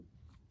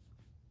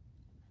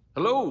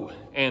Hello,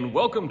 and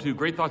welcome to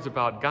Great Thoughts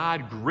About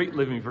God, Great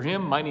Living for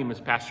Him. My name is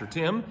Pastor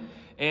Tim,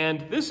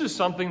 and this is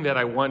something that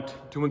I want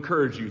to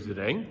encourage you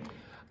today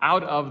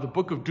out of the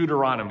book of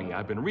Deuteronomy.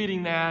 I've been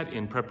reading that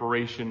in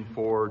preparation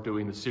for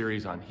doing the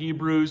series on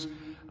Hebrews.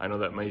 I know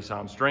that may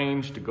sound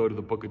strange to go to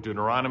the book of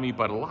Deuteronomy,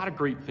 but a lot of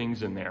great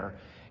things in there.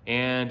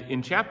 And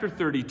in chapter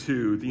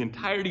 32, the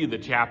entirety of the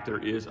chapter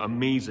is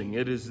amazing.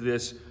 It is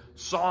this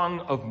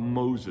song of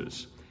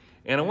Moses.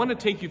 And I want to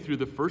take you through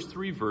the first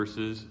three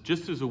verses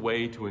just as a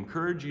way to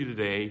encourage you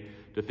today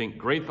to think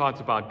great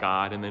thoughts about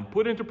God and then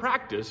put into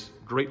practice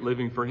great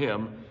living for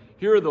Him.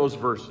 Here are those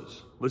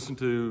verses. Listen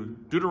to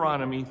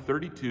Deuteronomy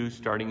 32,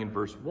 starting in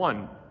verse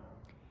 1.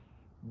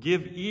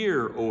 Give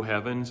ear, O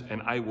heavens,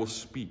 and I will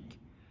speak,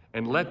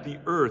 and let the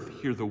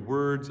earth hear the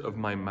words of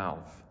my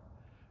mouth.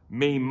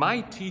 May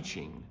my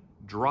teaching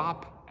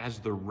drop as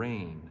the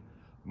rain,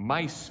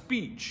 my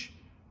speech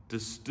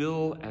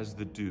distill as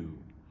the dew.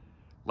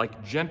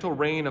 Like gentle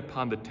rain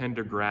upon the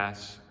tender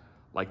grass,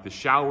 like the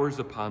showers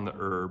upon the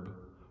herb,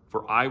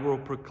 for I will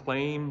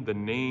proclaim the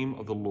name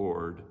of the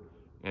Lord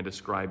and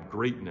ascribe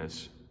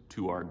greatness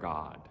to our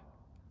God.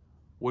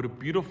 What a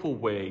beautiful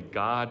way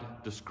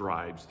God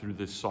describes through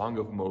this song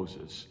of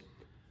Moses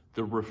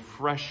the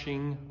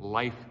refreshing,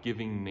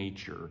 life-giving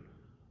nature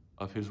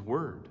of His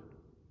word.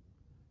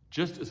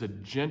 Just as a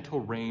gentle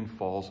rain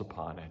falls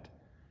upon it,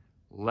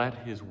 let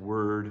His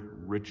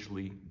word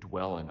richly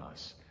dwell in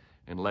us.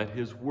 And let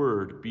His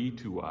word be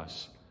to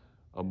us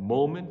a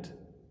moment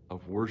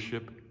of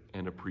worship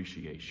and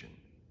appreciation.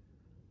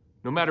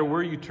 No matter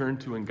where you turn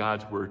to in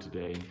God's word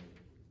today,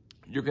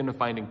 you're going to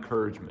find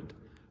encouragement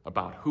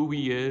about who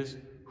He is,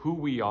 who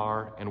we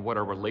are, and what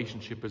our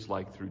relationship is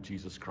like through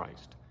Jesus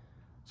Christ.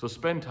 So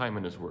spend time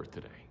in His word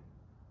today.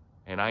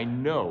 And I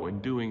know in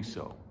doing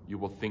so, you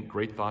will think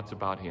great thoughts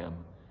about Him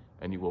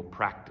and you will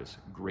practice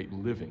great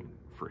living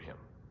for Him.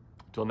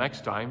 Till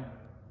next time,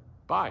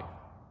 bye.